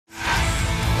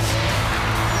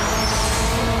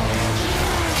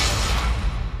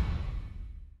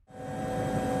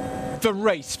The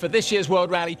race for this year's World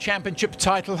Rally Championship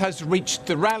title has reached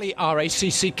the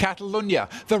RallyRACC Catalunya,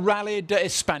 the Rally de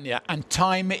España, and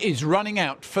time is running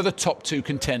out for the top two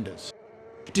contenders.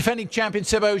 Defending champion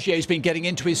Seb Ogier has been getting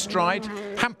into his stride,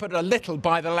 hampered a little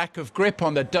by the lack of grip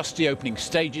on the dusty opening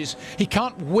stages. He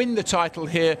can't win the title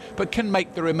here, but can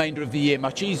make the remainder of the year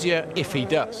much easier if he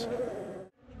does.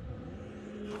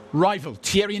 Rival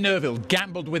Thierry Neuville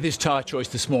gambled with his tyre choice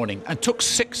this morning and took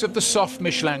 6 of the soft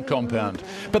Michelin compound,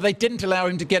 but they didn't allow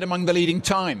him to get among the leading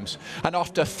times, and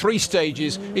after 3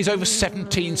 stages he's over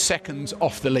 17 seconds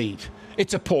off the lead.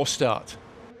 It's a poor start.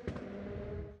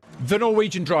 The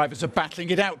Norwegian drivers are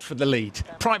battling it out for the lead.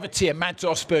 Privateer Mads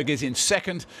Osberg is in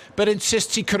second, but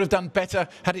insists he could have done better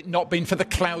had it not been for the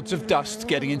clouds of dust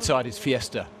getting inside his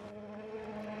Fiesta.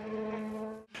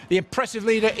 The impressive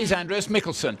leader is Andreas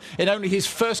Mikkelsen, in only his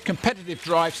first competitive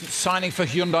drive since signing for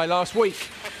Hyundai last week.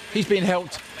 He's been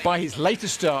helped by his later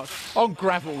start on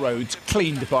gravel roads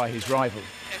cleaned by his rival.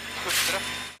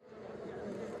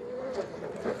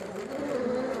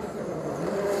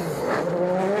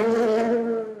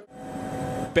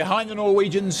 Behind the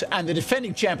Norwegians and the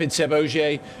defending champion Seb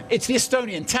Ogier, it's the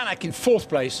Estonian Tanak in 4th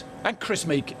place and Chris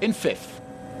Meek in 5th.